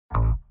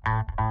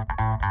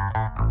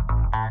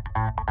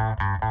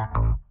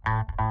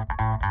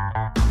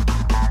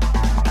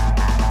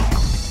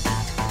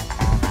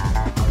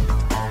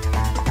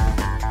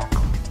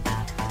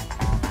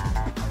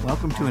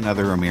Welcome to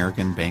another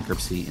American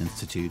Bankruptcy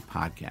Institute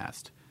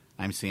podcast.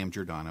 I'm Sam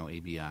Giordano,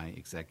 ABI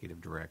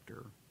Executive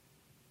Director.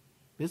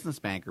 Business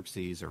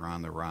bankruptcies are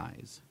on the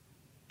rise.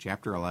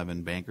 Chapter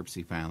 11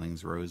 bankruptcy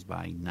filings rose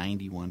by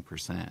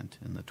 91%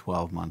 in the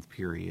 12-month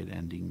period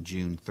ending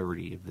June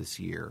 30 of this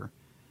year,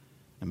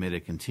 amid a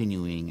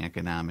continuing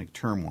economic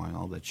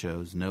turmoil that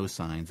shows no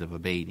signs of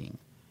abating.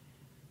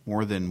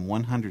 More than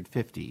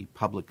 150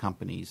 public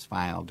companies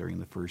filed during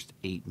the first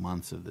 8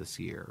 months of this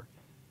year,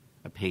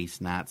 a pace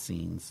not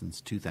seen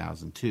since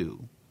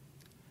 2002.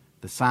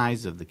 The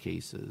size of the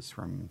cases,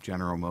 from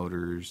General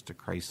Motors to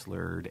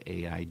Chrysler to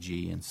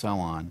AIG and so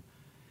on,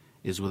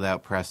 is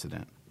without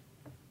precedent.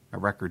 A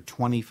record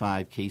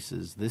 25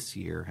 cases this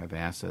year have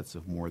assets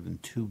of more than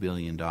 $2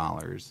 billion,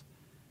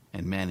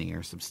 and many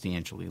are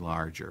substantially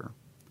larger.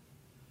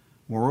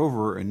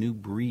 Moreover, a new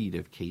breed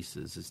of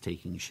cases is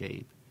taking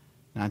shape,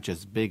 not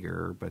just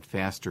bigger, but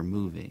faster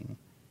moving,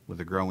 with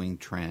a growing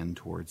trend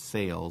towards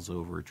sales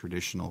over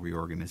traditional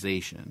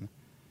reorganization,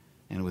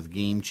 and with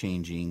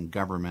game-changing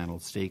governmental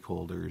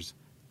stakeholders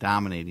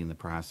dominating the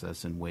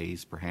process in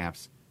ways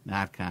perhaps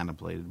not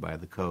contemplated by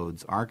the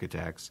code's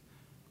architects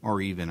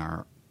or even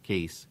our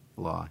case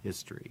law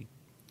history.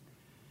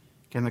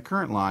 Can the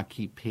current law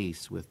keep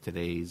pace with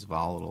today's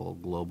volatile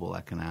global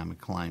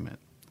economic climate?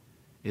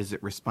 Is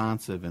it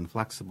responsive and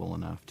flexible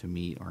enough to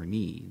meet our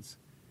needs?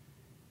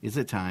 Is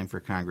it time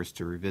for Congress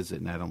to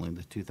revisit not only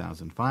the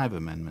 2005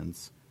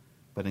 amendments,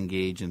 but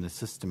engage in the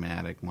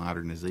systematic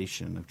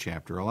modernization of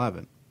Chapter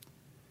 11?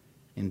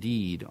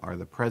 Indeed, are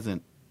the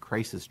present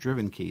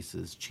crisis-driven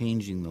cases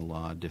changing the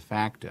law de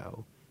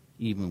facto,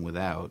 even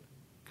without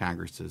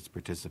Congress's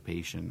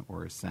participation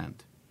or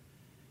assent?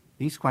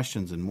 These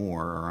questions and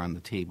more are on the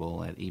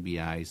table at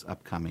ABI's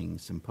upcoming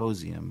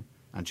symposium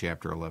on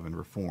Chapter 11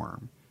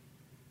 reform.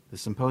 The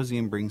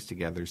symposium brings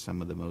together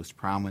some of the most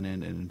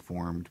prominent and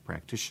informed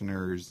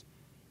practitioners,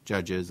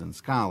 judges, and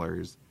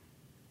scholars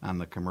on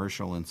the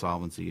commercial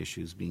insolvency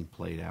issues being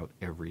played out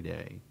every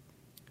day.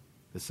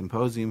 The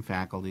symposium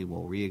faculty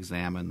will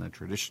re-examine the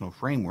traditional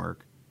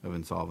framework of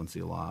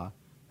insolvency law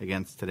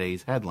against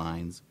today's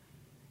headlines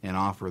and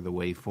offer the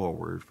way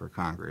forward for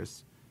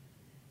Congress,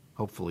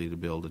 hopefully to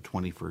build a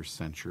 21st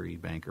century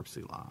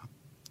bankruptcy law.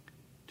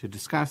 To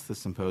discuss the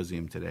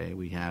symposium today,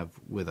 we have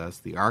with us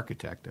the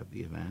architect of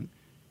the event,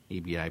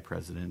 ABI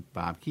President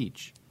Bob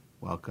Keach.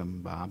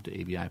 Welcome, Bob, to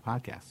ABI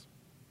Podcast.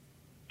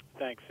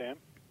 Thanks, Sam.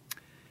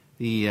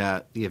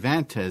 The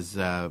event has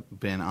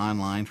been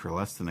online for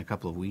less than a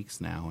couple of weeks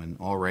now and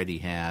already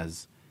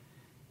has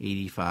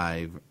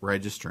 85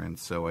 registrants,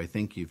 so I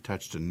think you've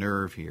touched a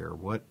nerve here.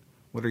 What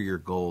are your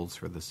goals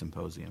for the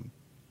symposium?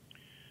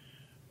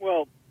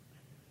 Well,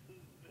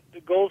 the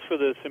goals for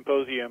the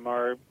symposium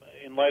are,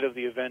 in light of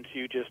the events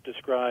you just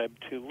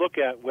described, to look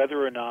at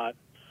whether or not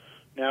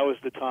now is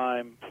the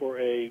time for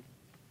a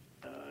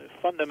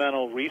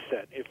fundamental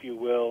reset, if you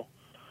will,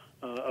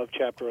 of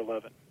Chapter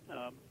 11.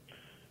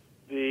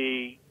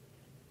 The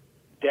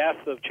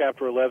death of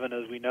Chapter 11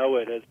 as we know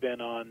it has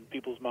been on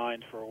people's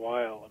minds for a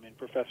while. I mean,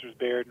 Professors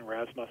Baird and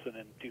Rasmussen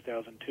in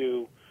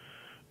 2002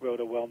 wrote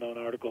a well-known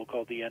article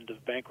called The End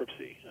of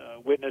Bankruptcy.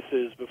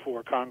 Witnesses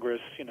before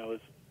Congress, as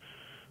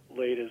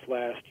late as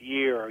last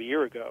year or a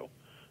year ago,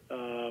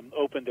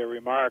 opened their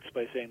remarks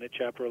by saying that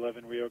Chapter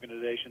 11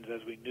 reorganizations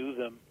as we knew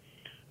them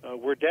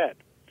were dead.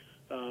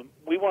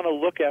 We want to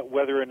look at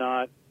whether or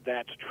not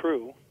that's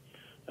true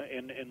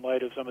in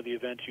light of some of the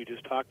events you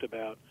just talked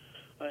about,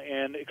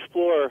 and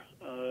explore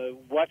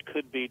what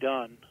could be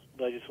done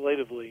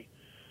legislatively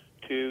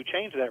to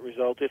change that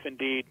result, if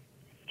indeed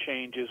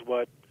change is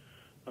what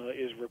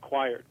is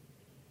required.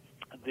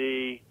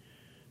 The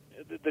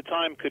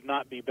time could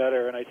not be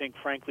better, and I think,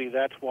 frankly,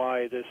 that's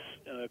why this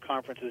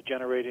conference is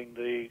generating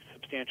the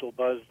substantial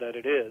buzz that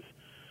it is.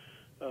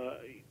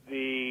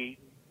 The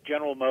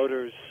General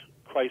Motors,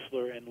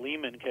 Chrysler, and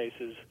Lehman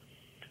cases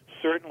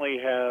certainly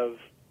have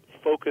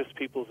focused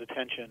people's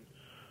attention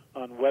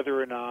on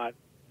whether or not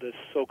this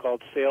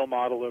so-called sale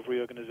model of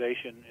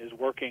reorganization is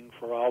working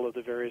for all of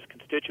the various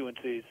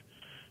constituencies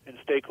and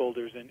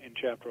stakeholders in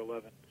Chapter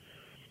 11.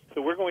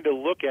 So we're going to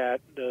look at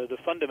the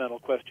fundamental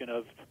question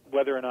of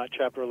whether or not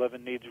Chapter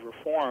 11 needs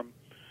reform,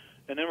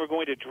 and then we're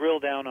going to drill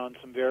down on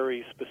some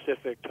very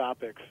specific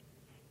topics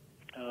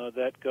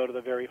that go to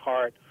the very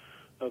heart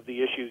of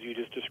the issues you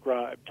just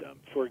described.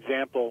 For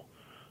example,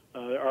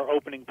 our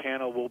opening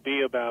panel will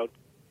be about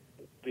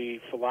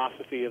the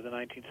philosophy of the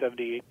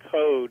 1978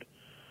 Code,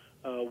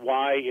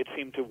 why it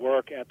seemed to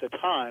work at the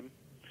time,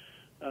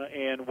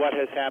 and what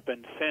has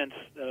happened since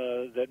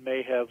that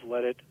may have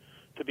led it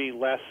to be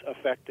less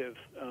effective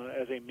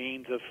as a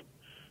means of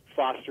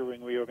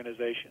fostering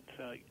reorganizations.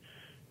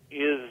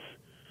 Is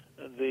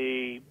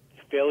the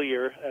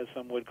failure, as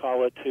some would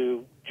call it,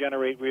 to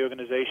generate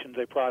reorganizations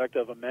a product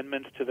of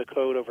amendments to the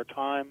code over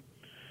time?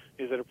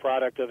 Is it a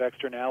product of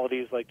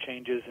externalities like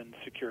changes in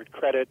secured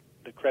credit,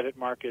 the credit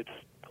markets,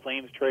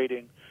 claims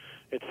trading,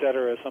 et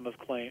cetera, as some have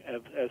claimed?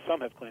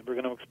 We're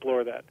going to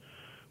explore that.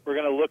 We're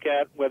going to look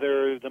at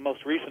whether the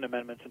most recent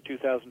amendments in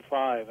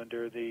 2005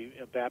 under the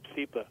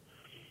BAP-CEPA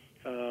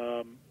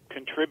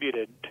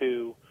contributed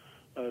to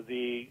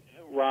the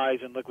rise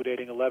in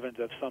liquidating 11s,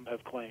 as some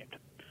have claimed.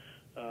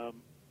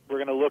 We're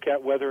going to look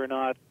at whether or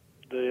not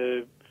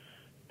the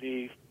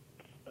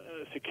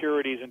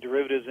securities and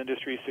derivatives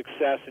industry's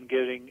success in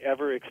getting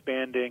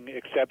ever-expanding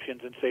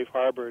exceptions and safe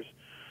harbors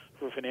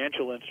for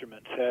financial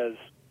instruments has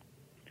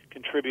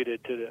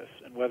contributed to this,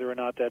 and whether or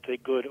not that's a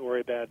good or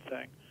a bad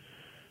thing.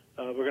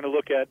 We're going to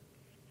look at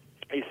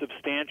a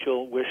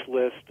substantial wish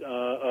list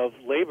of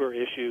labor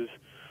issues.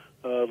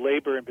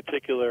 Labor, in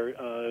particular,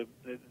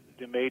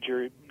 the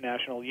major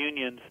national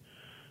unions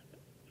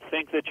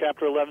think that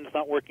Chapter 11 is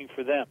not working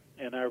for them,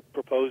 and are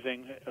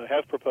proposing,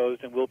 have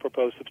proposed, and will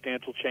propose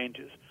substantial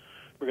changes.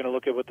 We're going to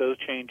look at what those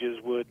changes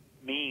would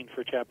mean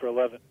for Chapter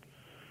 11.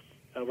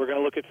 We're going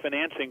to look at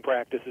financing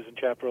practices in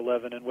Chapter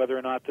 11 and whether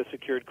or not the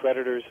secured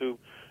creditors who,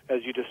 as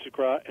you just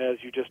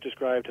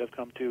described, have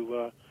come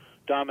to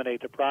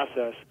dominate the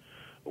process,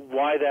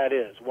 why that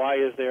is. Why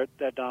is there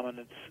that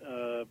dominance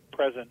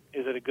present?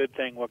 Is it a good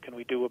thing? What can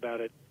we do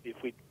about it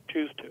if we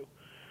choose to?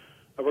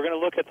 We're going to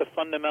look at the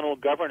fundamental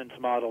governance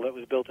model that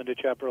was built into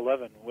Chapter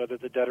 11, whether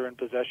the debtor in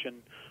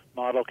possession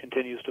model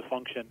continues to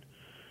function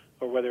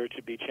or whether it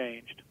should be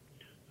changed.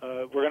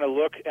 We're going to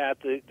look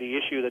at the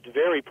issue that's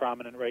very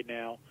prominent right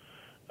now,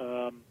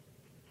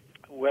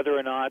 whether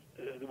or not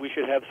we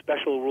should have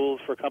special rules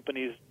for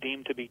companies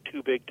deemed to be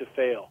too big to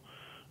fail.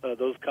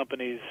 Those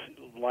companies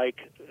like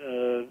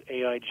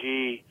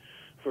AIG,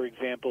 for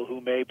example,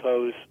 who may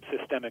pose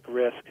systemic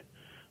risk,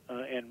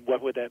 and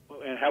what would that,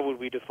 and how would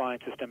we define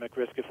systemic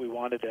risk if we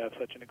wanted to have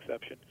such an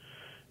exception?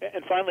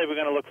 And finally, we're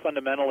going to look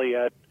fundamentally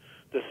at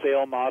the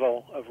sale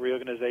model of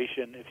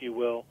reorganization, if you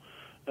will,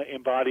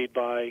 embodied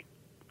by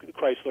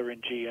Chrysler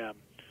and GM,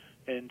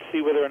 and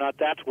see whether or not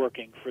that's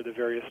working for the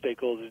various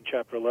stakeholders in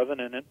Chapter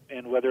 11,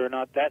 and whether or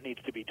not that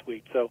needs to be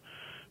tweaked. So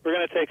we're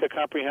going to take a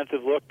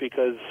comprehensive look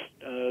because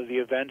the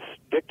events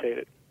dictate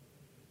it.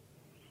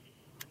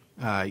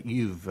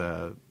 You've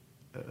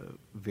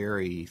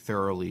very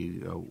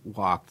thoroughly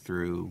walked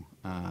through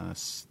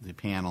the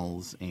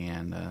panels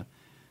and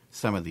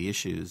some of the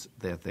issues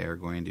that they're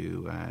going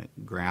to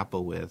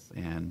grapple with.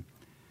 And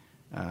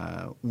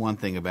one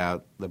thing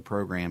about the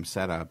program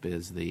setup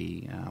is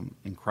the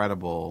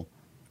incredible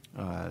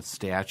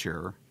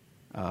stature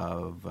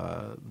of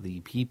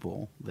the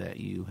people that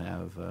you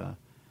have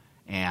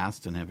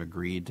asked and have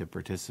agreed to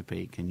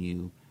participate. Can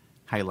you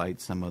highlight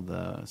some of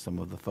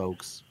the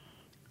folks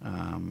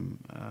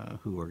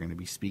who are going to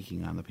be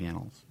speaking on the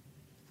panels?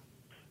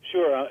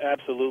 Sure,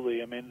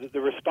 absolutely. I mean,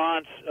 the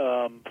response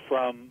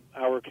from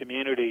our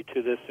community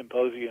to this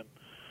symposium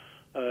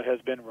has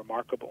been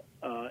remarkable,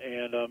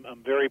 and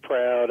I'm very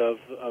proud of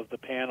the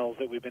panels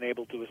that we've been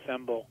able to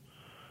assemble.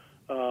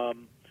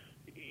 From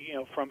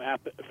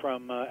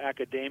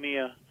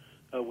academia,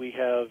 we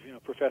have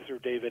Professor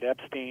David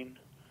Epstein,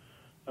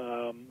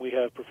 we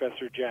have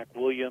Professor Jack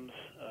Williams,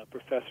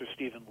 Professor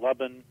Stephen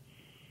Lubin.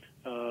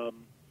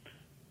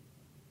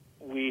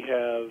 We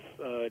have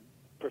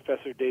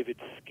Professor David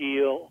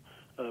Skeel,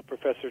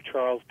 Professor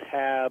Charles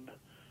Tabb,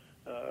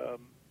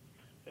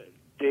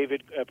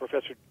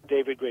 Professor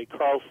David Gray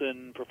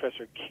Carlson,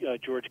 Professor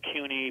George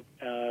Cuny,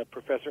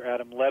 Professor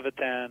Adam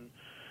Levitan,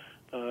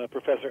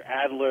 Professor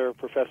Adler,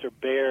 Professor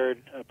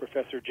Baird,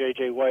 Professor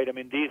J.J. White. I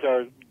mean, these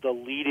are the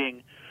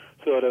leading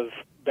sort of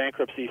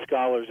bankruptcy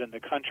scholars in the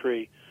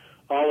country,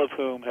 all of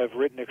whom have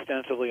written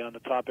extensively on the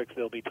topics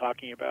they'll be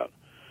talking about.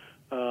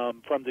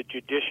 From the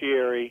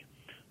judiciary,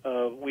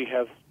 we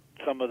have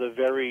some of the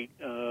very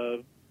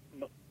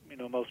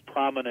most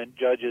prominent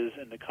judges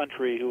in the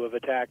country who have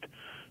attacked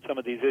some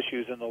of these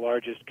issues in the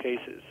largest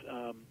cases.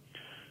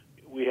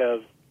 We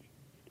have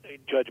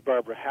Judge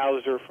Barbara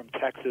Hauser from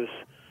Texas,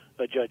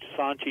 Judge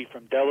Sanchi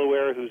from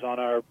Delaware, who's on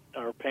our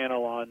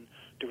panel on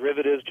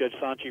derivatives. Judge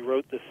Sanchi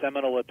wrote the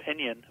seminal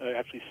opinion,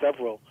 actually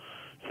several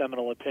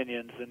seminal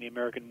opinions in the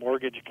American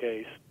mortgage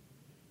case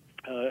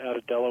out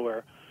of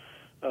Delaware.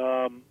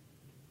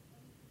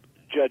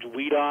 Judge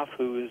Wiedoff,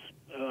 who is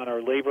on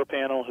our labor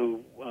panel,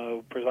 who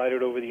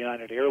presided over the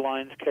United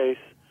Airlines case.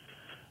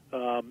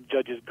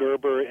 Judges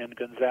Gerber and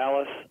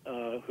Gonzalez,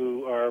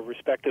 who are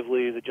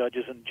respectively the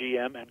judges in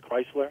GM and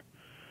Chrysler.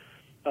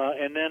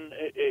 And then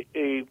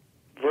a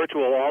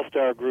virtual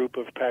all-star group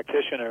of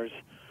practitioners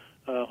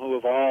who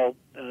have all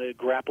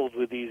grappled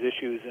with these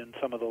issues in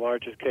some of the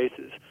largest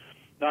cases,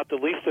 not the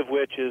least of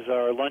which is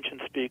our luncheon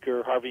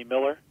speaker, Harvey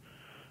Miller,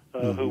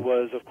 who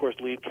was, of course,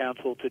 lead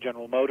counsel to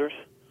General Motors.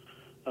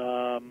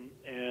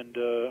 And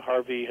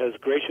Harvey has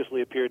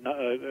graciously agreed,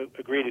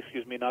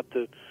 not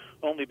to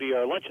only be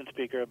our luncheon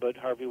speaker, but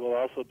Harvey will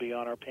also be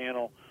on our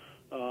panel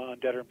on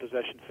debtor in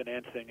possession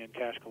financing and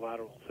cash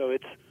collateral. So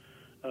it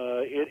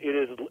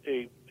is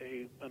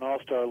an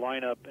all-star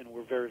lineup, and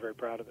we're very, very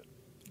proud of it.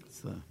 It's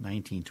the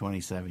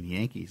 1927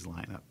 Yankees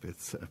lineup.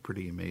 It's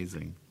pretty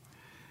amazing.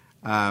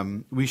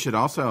 We should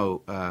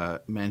also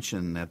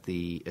mention that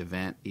the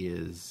event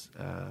is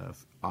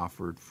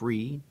offered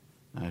free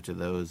to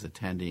those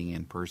attending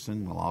in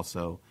person. We'll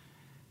also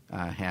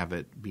have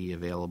it be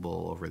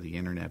available over the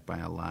internet by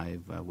a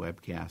live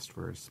webcast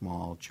for a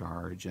small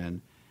charge.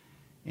 And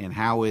And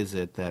how is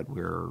it that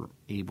we're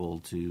able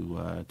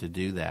to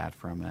do that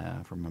from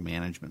a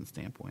management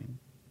standpoint?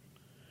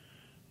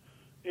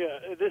 Yeah,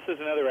 this is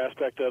another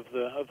aspect of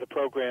the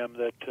program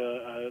that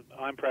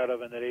I'm proud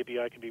of and that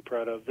ABI can be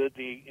proud of.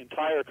 The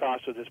entire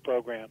cost of this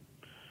program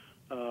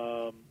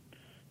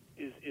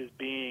is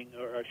being,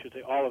 or I should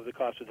say, all of the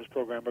costs of this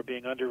program are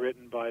being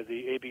underwritten by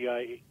the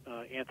ABI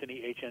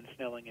Anthony H.N.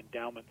 Snelling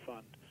Endowment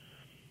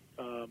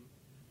Fund.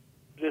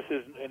 This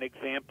is an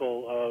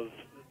example of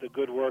the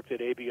good work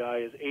that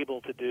ABI is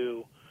able to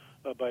do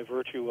by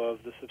virtue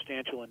of the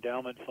substantial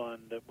endowment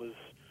fund that was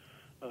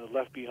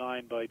left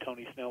behind by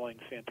Tony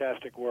Snelling's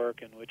fantastic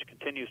work, and which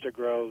continues to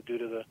grow due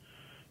to the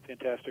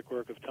fantastic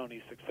work of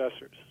Tony's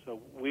successors. So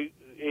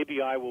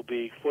ABI will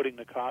be footing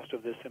the cost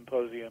of this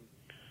symposium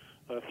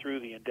through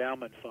the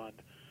endowment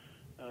fund.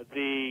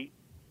 The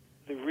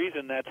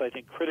reason that's, I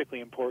think,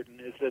 critically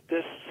important is that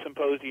this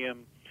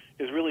symposium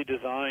is really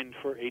designed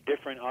for a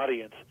different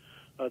audience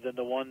than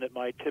the one that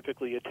might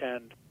typically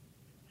attend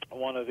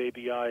one of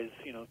ABI's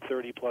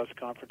 30-plus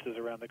conferences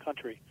around the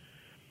country.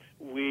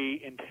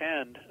 We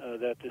intend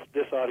that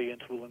this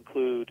audience will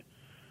include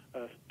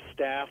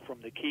staff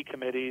from the key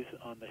committees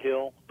on the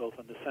Hill, both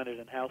on the Senate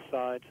and House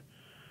sides,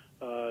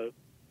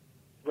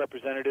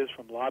 representatives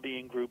from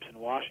lobbying groups in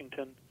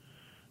Washington,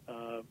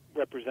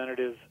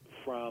 representatives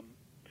from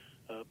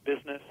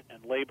business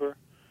and labor,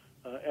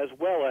 as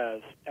well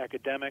as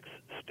academics,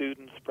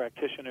 students,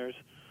 practitioners,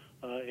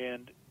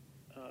 and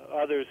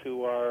others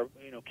who are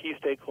key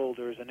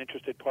stakeholders and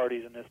interested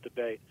parties in this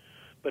debate.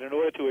 But in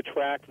order to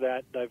attract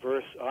that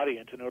diverse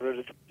audience, in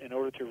order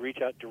to reach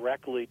out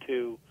directly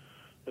to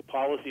the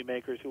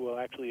policymakers who will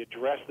actually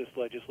address this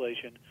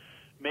legislation,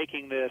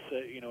 making this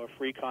a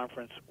free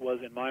conference was,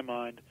 in my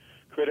mind,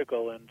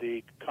 critical, and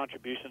the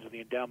contributions of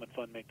the endowment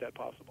fund make that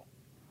possible.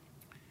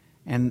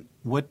 And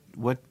what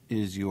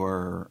is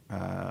your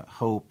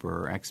hope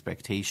or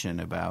expectation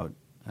about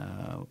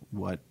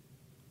what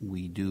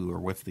we do, or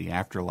what's the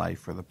afterlife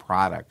for the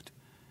product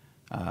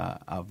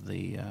of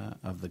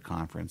the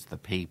conference, the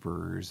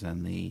papers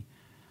and the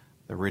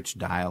rich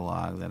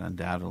dialogue that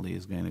undoubtedly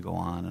is going to go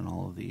on in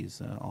all of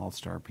these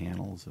all-star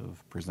panels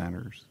of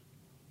presenters?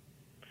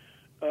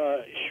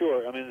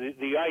 Sure. I mean,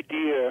 the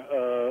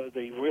idea,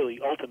 the really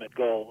ultimate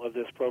goal of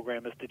this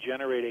program is to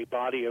generate a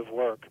body of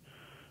work,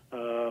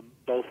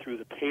 both through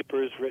the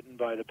papers written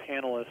by the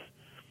panelists,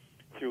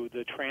 through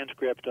the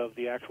transcript of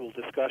the actual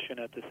discussion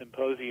at the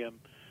symposium,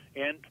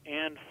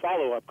 and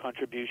follow-up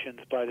contributions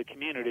by the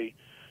community,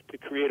 to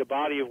create a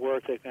body of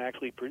work that can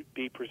actually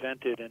be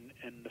presented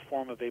in the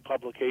form of a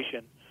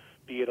publication,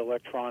 be it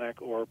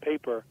electronic or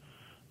paper,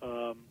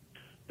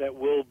 that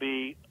will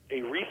be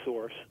a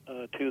resource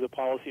to the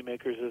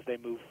policymakers as they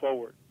move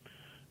forward.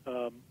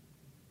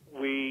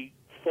 We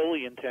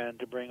fully intend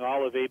to bring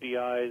all of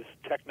ABI's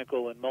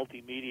technical and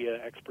multimedia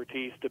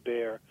expertise to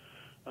bear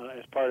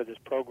as part of this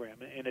program,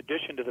 in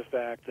addition to the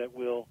fact that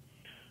we'll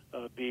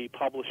be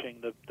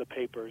publishing the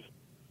papers.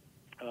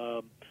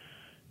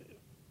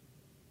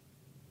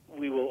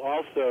 We will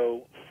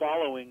also,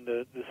 following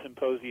the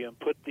symposium,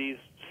 put these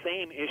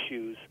same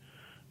issues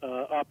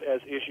up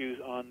as issues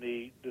on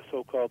the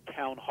so-called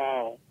town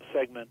hall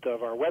segment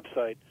of our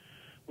website,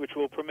 which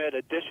will permit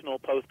additional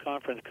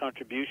post-conference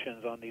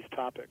contributions on these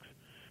topics.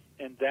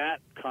 And that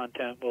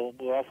content will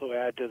also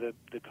add to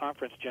the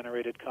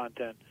conference-generated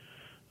content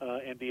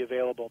and be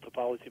available to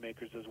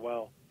policymakers as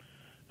well.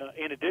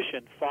 In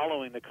addition,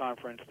 following the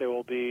conference, there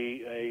will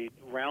be a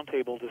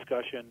roundtable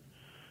discussion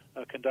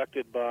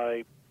conducted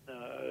by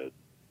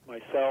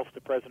myself,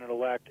 the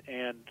President-elect,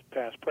 and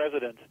past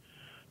presidents,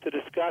 to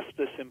discuss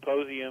the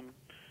symposium,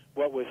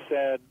 what was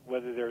said,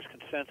 whether there's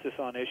consensus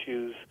on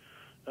issues,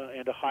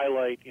 and to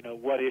highlight,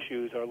 what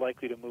issues are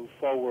likely to move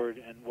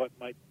forward and what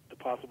might the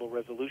possible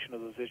resolution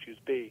of those issues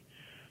be.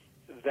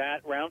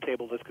 That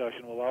roundtable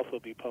discussion will also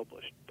be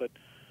published. But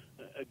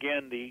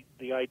again,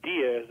 the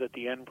idea is that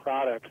the end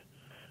product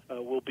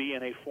will be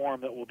in a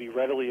form that will be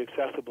readily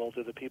accessible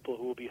to the people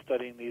who will be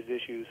studying these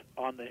issues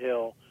on the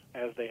Hill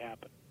as they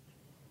happen.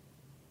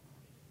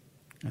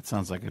 That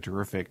sounds like a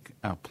terrific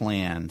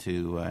plan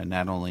to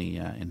not only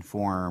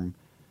inform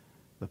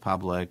the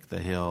public, the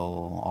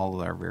Hill, all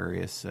of our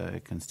various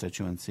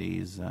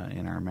constituencies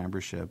in our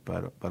membership,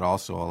 but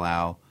also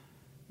allow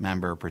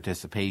member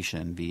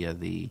participation via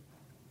the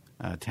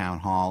town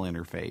hall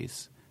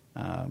interface.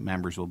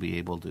 Members will be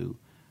able to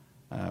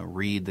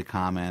read the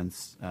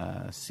comments,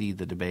 see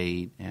the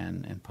debate,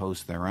 and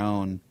post their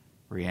own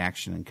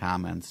reaction and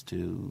comments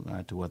to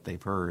what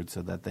they've heard,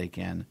 so that they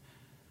can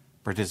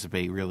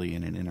participate really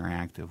in an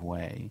interactive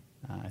way.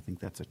 I think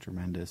that's a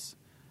tremendous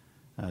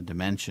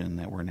dimension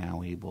that we're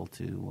now able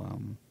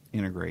to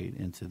integrate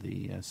into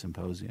the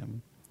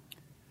symposium.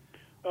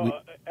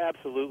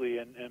 Absolutely,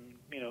 and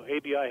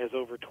ABI has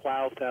over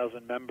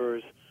 12,000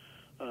 members,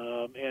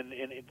 and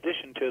in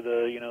addition to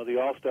the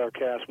all-star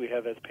cast we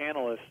have as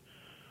panelists,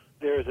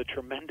 there is a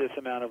tremendous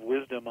amount of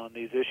wisdom on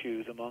these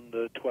issues among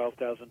the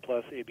 12,000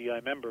 plus ABI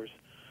members.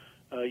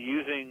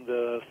 Using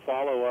the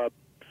follow-up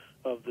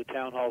of the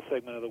town hall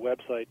segment of the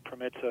website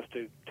permits us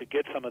to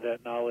get some of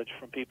that knowledge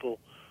from people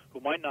who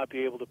might not be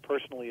able to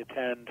personally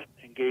attend,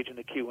 engage in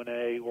the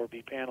Q&A, or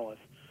be panelists,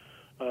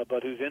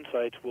 but whose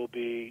insights will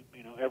be,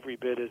 every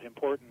bit as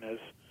important as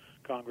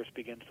Congress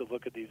begins to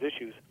look at these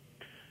issues.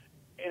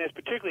 And it's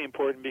particularly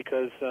important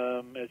because,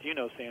 as you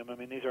know, Sam,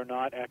 these are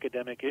not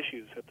academic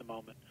issues at the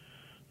moment.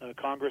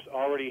 Congress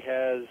already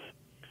has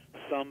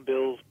some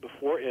bills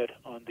before it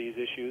on these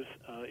issues.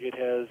 It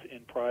has,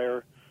 in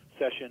prior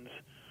sessions,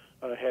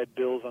 had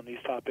bills on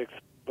these topics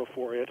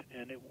before it,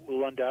 and it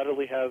will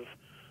undoubtedly have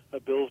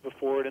bills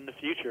before it in the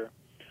future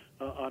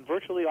on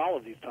virtually all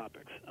of these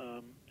topics.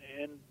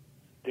 And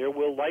there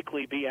will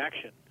likely be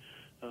action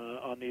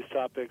on these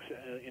topics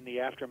in the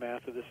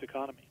aftermath of this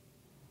economy.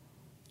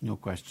 No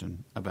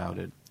question about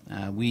it.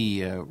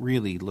 We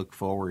really look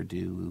forward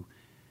to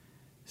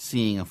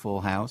seeing a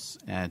full house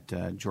at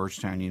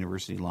Georgetown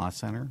University Law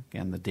Center.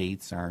 Again, the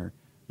dates are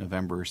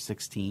November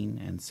 16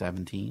 and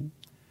 17.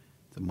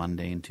 It's a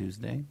Monday and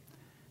Tuesday.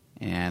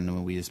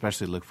 And we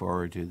especially look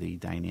forward to the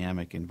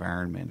dynamic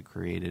environment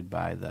created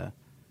by the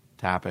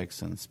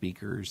topics and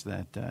speakers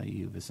that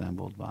you've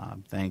assembled,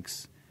 Bob.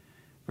 Thanks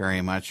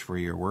very much for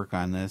your work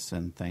on this,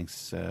 and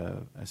thanks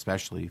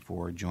especially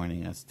for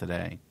joining us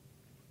today.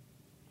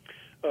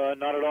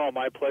 Not at all.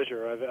 My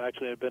pleasure.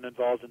 I've been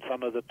involved in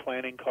some of the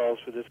planning calls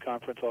for this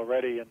conference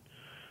already, and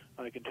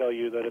I can tell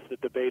you that if the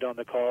debate on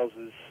the calls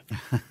is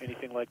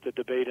anything like the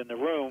debate in the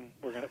room,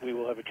 we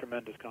will have a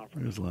tremendous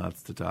conference. There's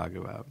lots to talk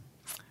about.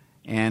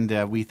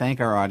 And we thank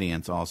our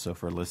audience also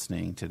for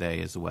listening today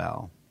as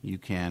well. You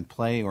can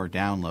play or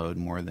download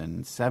more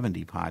than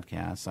 70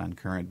 podcasts on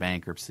current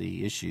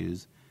bankruptcy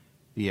issues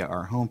via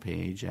our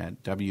homepage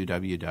at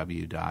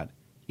www.abi.org.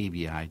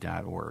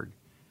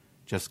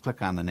 Just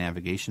click on the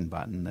navigation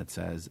button that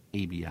says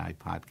ABI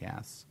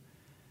Podcasts.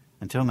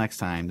 Until next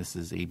time, this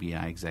is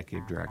ABI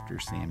Executive Director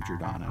Sam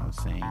Giordano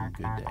saying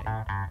good day.